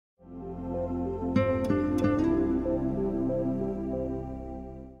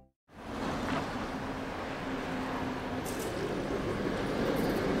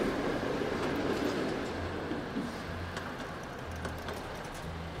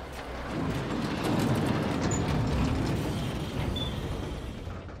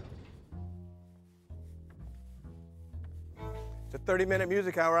30-minute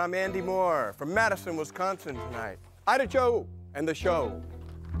music hour. I'm Andy Moore from Madison, Wisconsin tonight. Ida Jo and the show.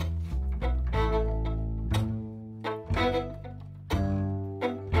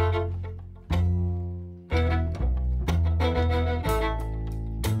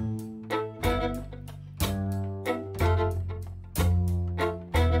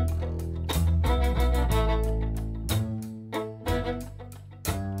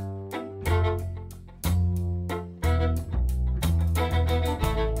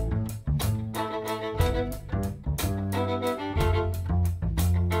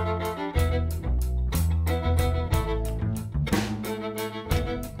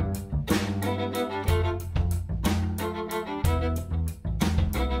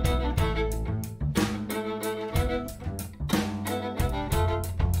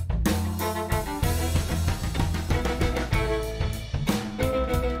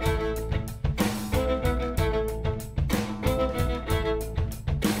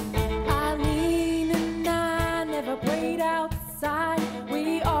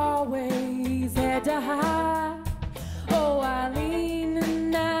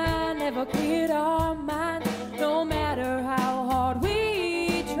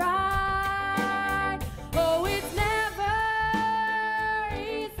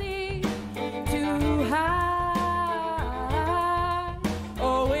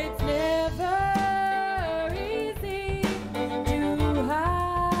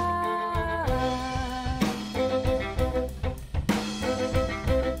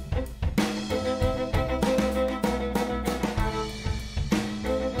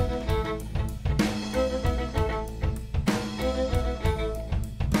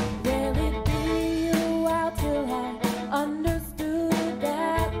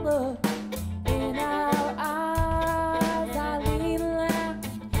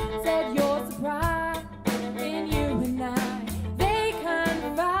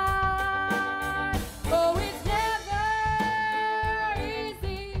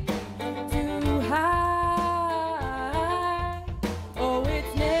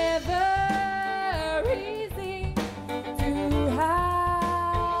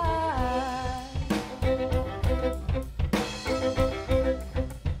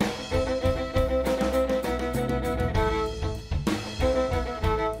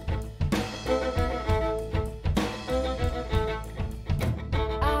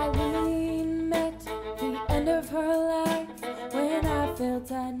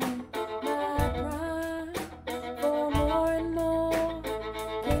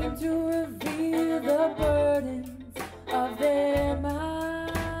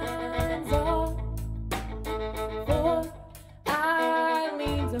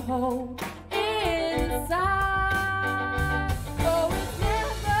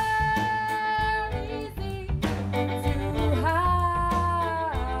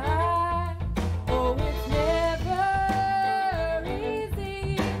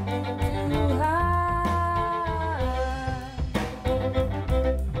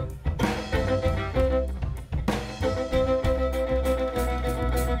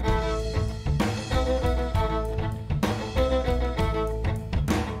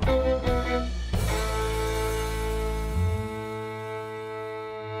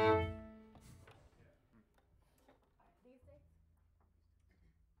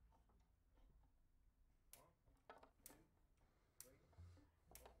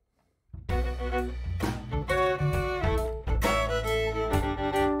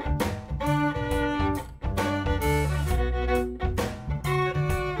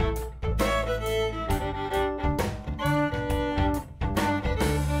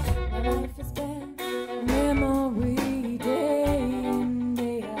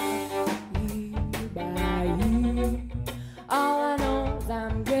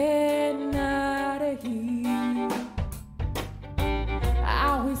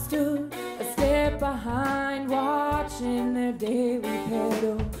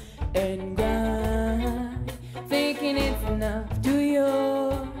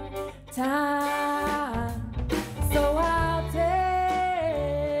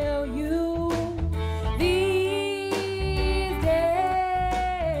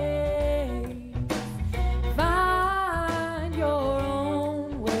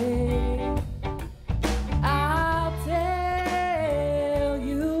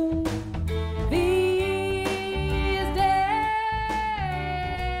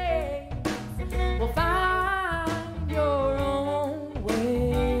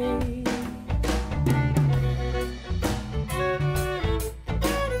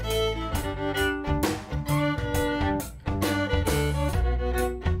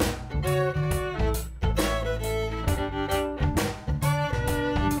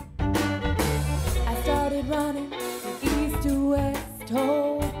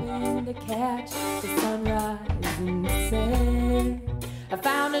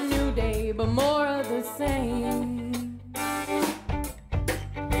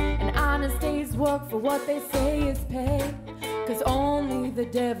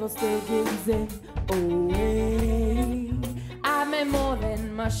 devil still gives it away. I've made more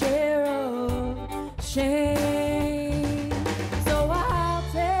than my share of shame. So I'll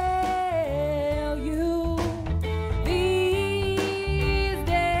tell you these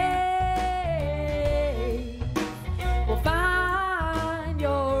days will find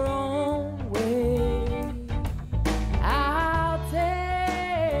your own way. I'll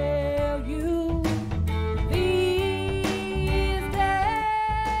tell you these days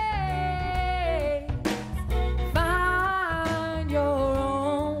find your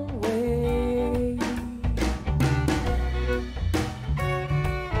own way.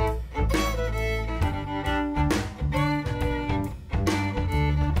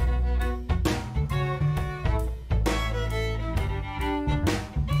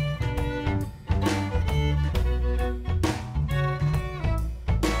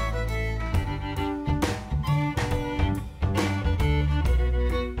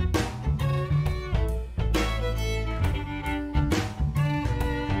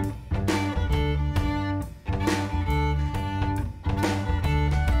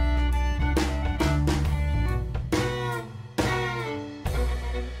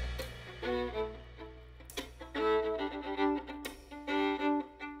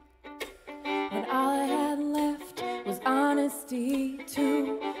 When all I had left was honesty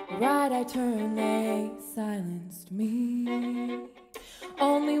to right I turned, they silenced me.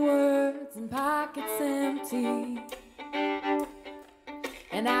 Only words and pockets empty.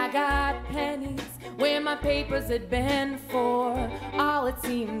 And I got pennies where my papers had been. For all it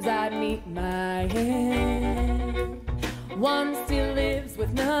seems I'd meet my end. One still lives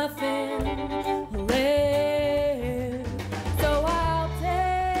with nothing left. So I'll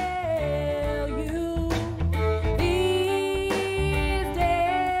tell you these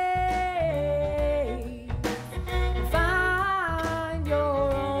days find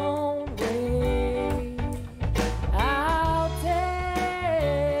your own way. I'll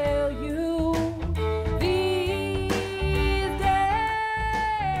tell you these days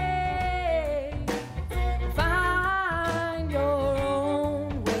find your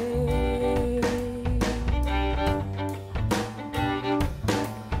own way.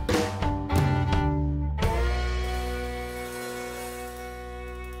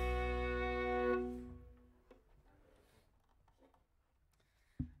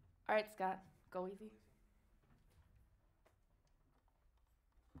 All right, Scott, go easy.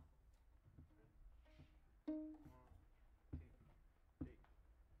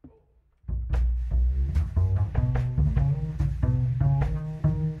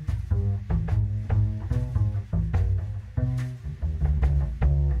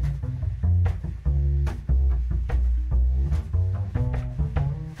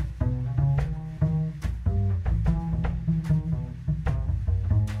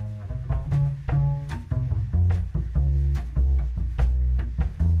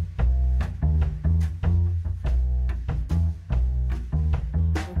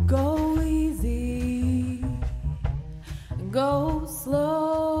 Go easy, go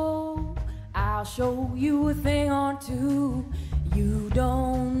slow. I'll show you a thing or two you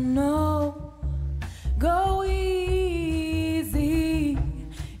don't know. Go easy,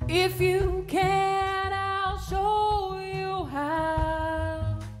 if you can, I'll show you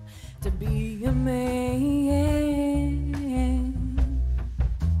how to be a man.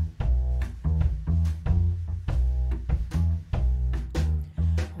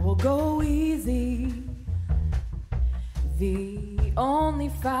 Well, go easy. The only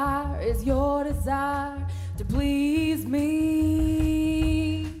fire is your desire to please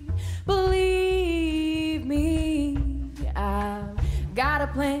me. Believe me, I've got a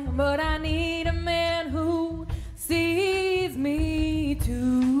plan, but I need a man who sees me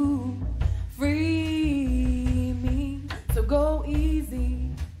to free me. So go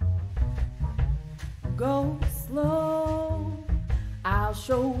easy, go slow. I'll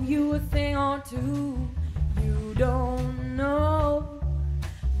show you a thing or two you don't know.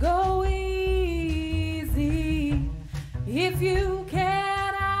 Go easy, if you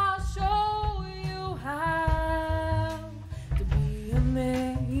can, I'll show you how to be a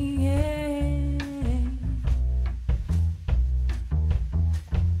man.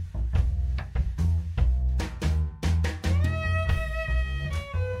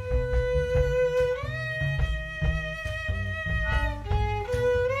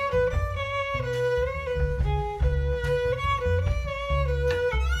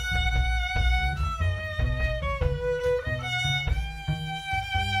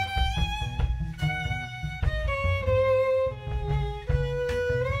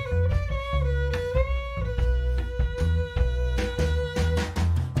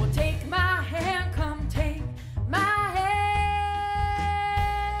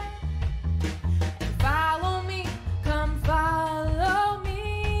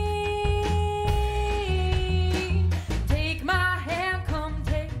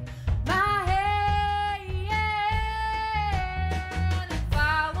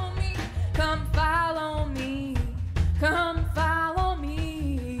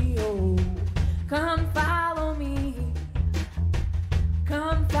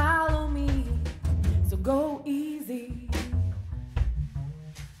 come follow me. So go easy,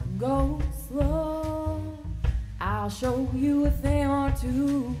 go slow. I'll show you a thing or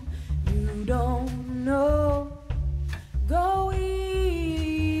two you don't know. Go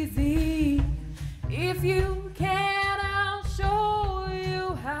easy. If you can, I'll show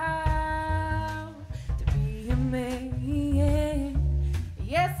you how to be a man.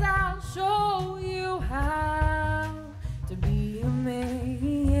 Yes, I'll show you how to be a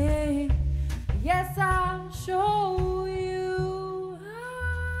man. Yes, I'll show you how.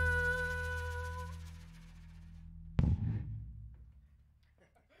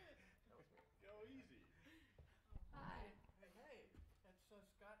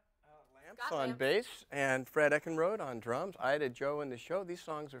 Lamps on bass and Fred Eckenrode on drums. Ida Jo in the show. These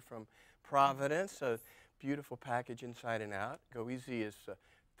songs are from Providence, a beautiful package inside and out. Go Easy is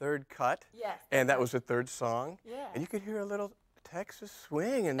third cut. Yes. And that was the third song. Yeah. And you could hear a little Texas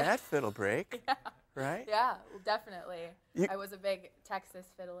swing in that fiddle break. Yeah. Right? Yeah, definitely. I was a big Texas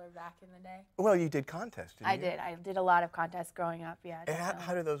fiddler back in the day. Well, you did contests, didn't you? I did. I did a lot of contests growing up, yeah. And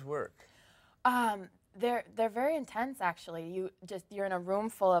how do those work? They're very intense, actually. You're in a room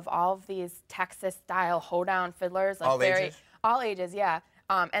full of all of these Texas-style hoedown fiddlers. Like all ages? All ages, yeah.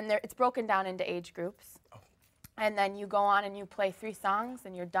 And it's broken down into age groups. Oh. And then you go on and you play 3 songs,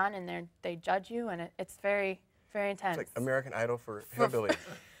 and you're done, and they judge you, and it's very, very intense. It's like American Idol for hillbillies.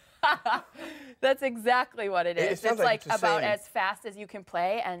 That's exactly what it is. It's like about as fast as you can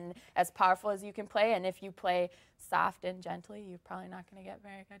play and as powerful as you can play. And if you play soft and gently, you're probably not going to get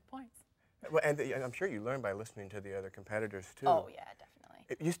very good points. Well, and I'm sure you learn by listening to the other competitors too. Oh yeah,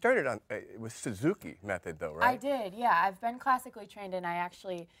 definitely. You started on with Suzuki method though, right? I did, yeah. I've been classically trained, and I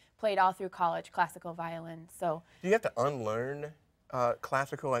actually played all through college classical violin. So. Do you have to unlearn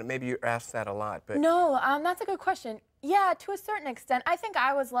classical? And maybe you ask that a lot, but. No, that's a good question. Yeah, to a certain extent. I think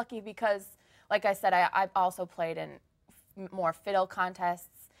I was lucky because, like I said, I've also played in more fiddle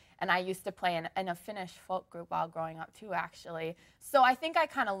contests, and I used to play in a Finnish folk group while growing up too, actually. So I think I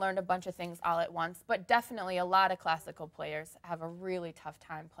kind of learned a bunch of things all at once, but definitely a lot of classical players have a really tough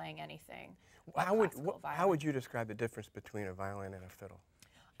time playing anything. How would you describe the difference between a violin and a fiddle?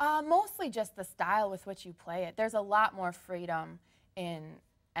 Mostly just the style with which you play it. There's a lot more freedom in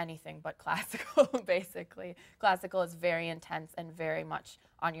anything but classical, basically. Classical is very intense and very much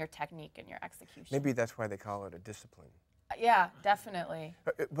on your technique and your execution. Maybe that's why they call it a discipline. Yeah, definitely.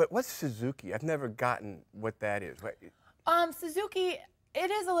 But what's Suzuki? I've never gotten what that is. Suzuki,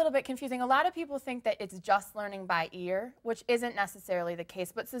 it is a little bit confusing. A lot of people think that it's just learning by ear, which isn't necessarily the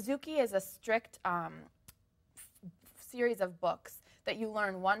case. But Suzuki is a strict series of books that you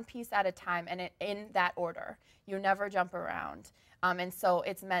learn one piece at a time, and in that order. You never jump around. And so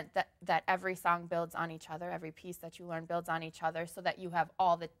it's meant that every song builds on each other, every piece that you learn builds on each other, so that you have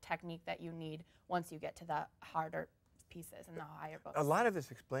all the technique that you need once you get to the harder pieces and the higher books. A lot of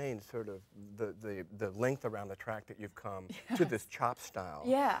this explains sort of the length around the track that you've come to this chop style.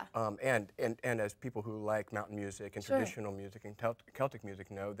 Yeah. And as people who like mountain music and traditional music and Celtic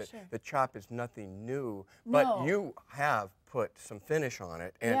music know that the chop is nothing new, but you have put some finish on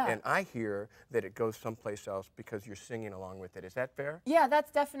it, and I hear that it goes someplace else because you're singing along with it. Is that fair? Yeah,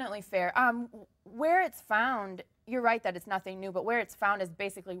 that's definitely fair. Where it's found, you're right that it's nothing new, but where it's found is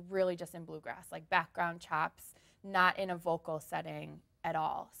basically really just in bluegrass, like background chops, not in a vocal setting at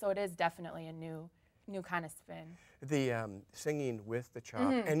all. So it is definitely a new kind of spin. The singing with the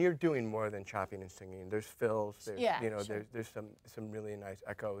chop, and you're doing more than chopping and singing. There's fills, there's, there's some really nice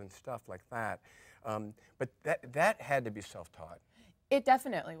echo and stuff like that. But that had to be self-taught. It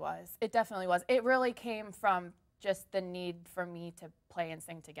definitely was. It definitely was. It really came from just the need for me to play and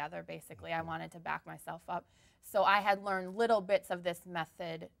sing together, basically. I wanted to back myself up. So I had learned little bits of this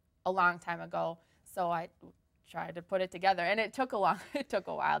method a long time ago, so I tried to put it together, and it took a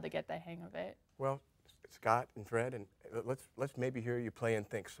while to get the hang of it. Well, Scott and Fred, and let's maybe hear you play and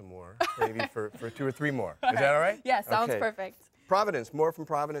think some more, maybe for 2 or 3 more. Is that all right? Yeah, sounds perfect. Providence, more from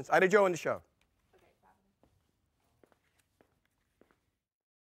Providence. Ida Jo in the show.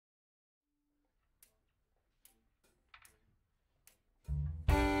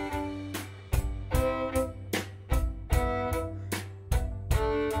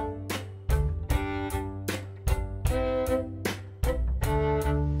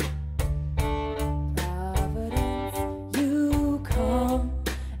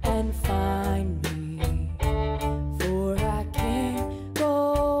 Find me, for I can't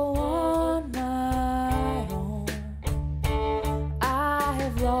go on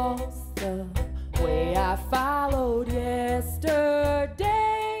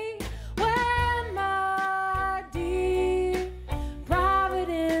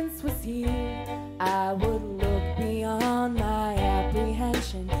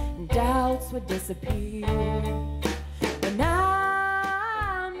disappear. But now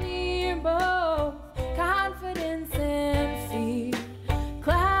I'm near both confidence and fear,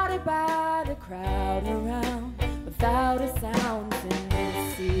 clouded by the crowd around, without a sound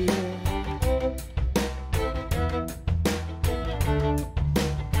sincere.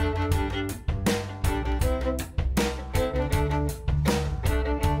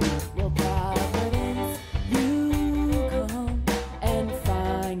 Will Providence, you come and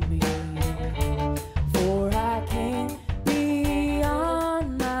find me, for I can't be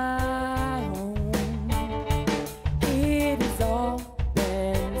on my own. It has all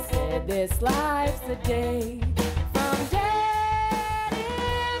been said, this life's a day from dead.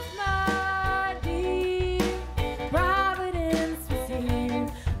 If my dear Providence was here,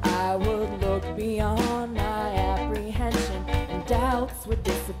 I would look beyond my apprehension and doubts would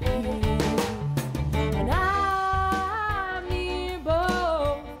disappear. And I'm near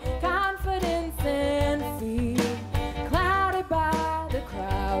both confidence and fear, clouded by the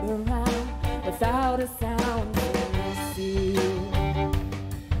crowd around, without a sound sincere.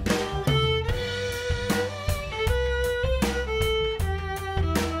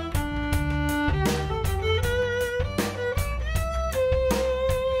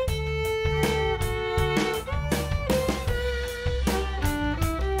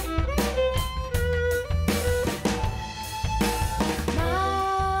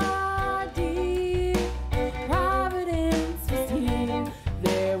 My dear Providence was here.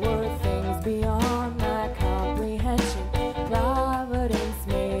 There were things beyond my comprehension. Providence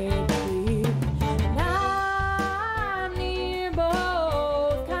made clear. And I'm near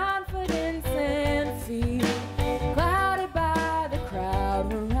both confidence and fear, clouded by the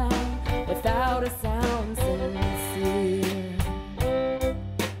crowd around, without a sound sincere.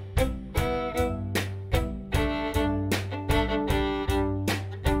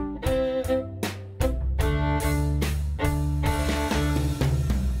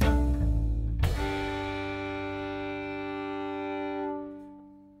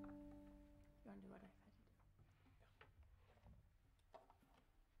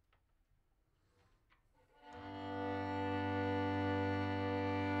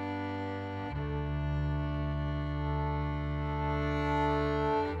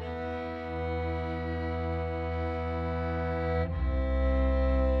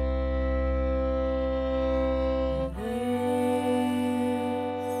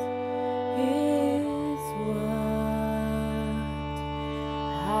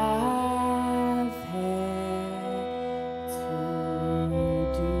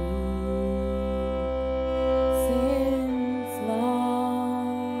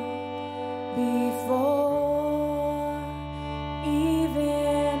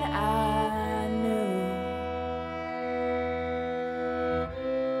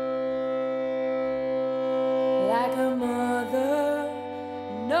 Like a mother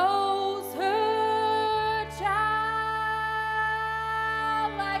knows her child,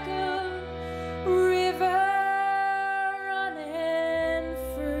 like a river running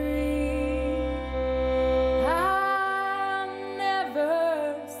free, I'll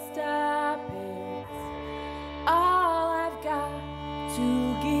never stop. It's all I've got to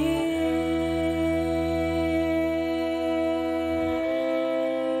give.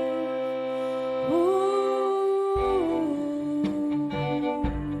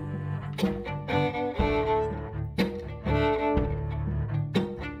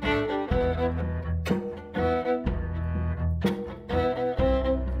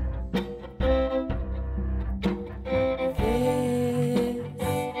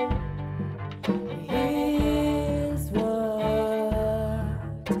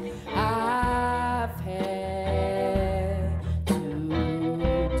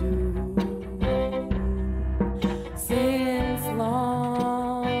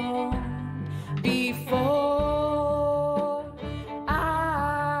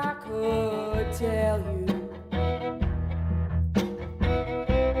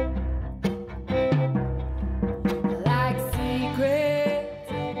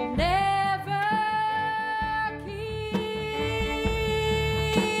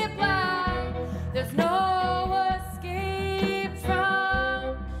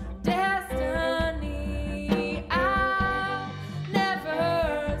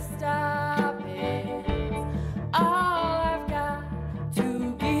 All I've got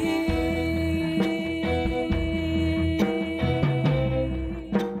to give.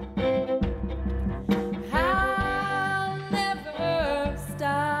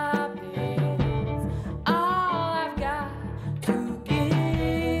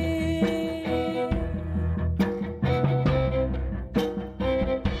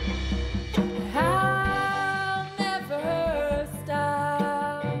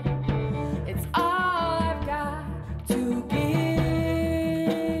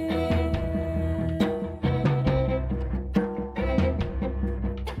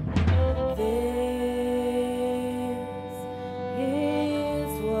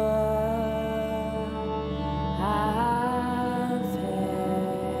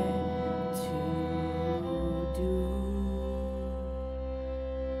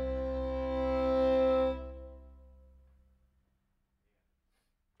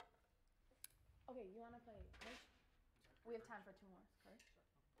 time for 2 more.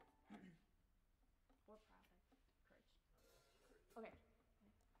 Courage. Or profit. Courage. Okay.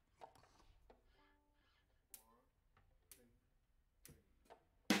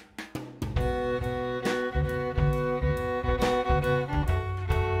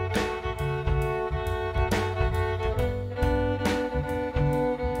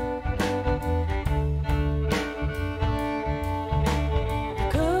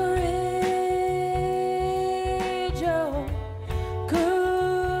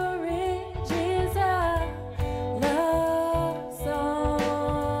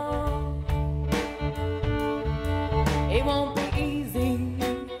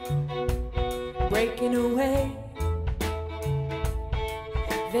 Breaking away,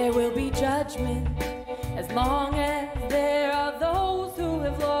 there will be judgment as long as there are those who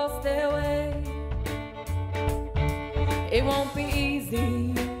have lost their way. It won't be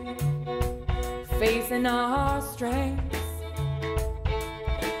easy facing our strengths,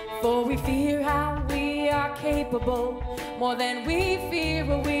 for we fear how we are capable more than we fear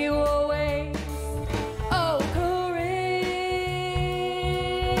what we will waste. Oh, courage,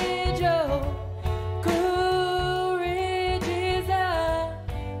 oh.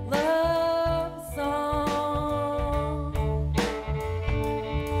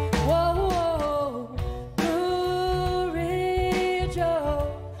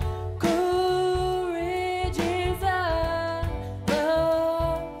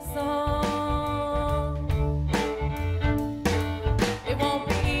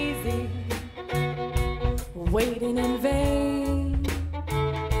 Waiting in vain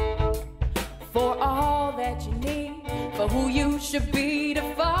for all that you need, for who you should be to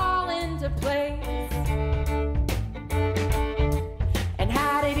fall into place, and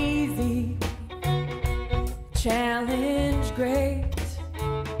had it easy, challenge great,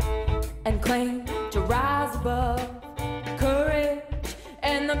 and claim to rise above courage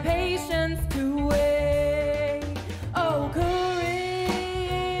and the patience to wait. Oh, courage.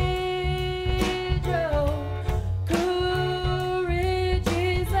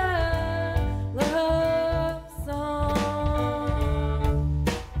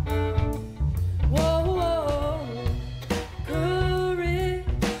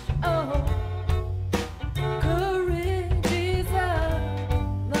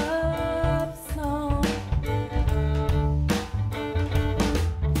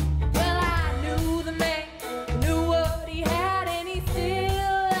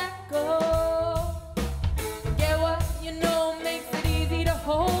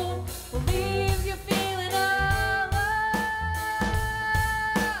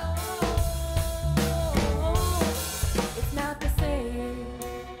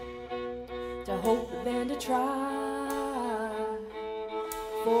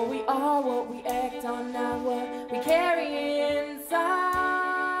 For we are what we act on, not what we carry in.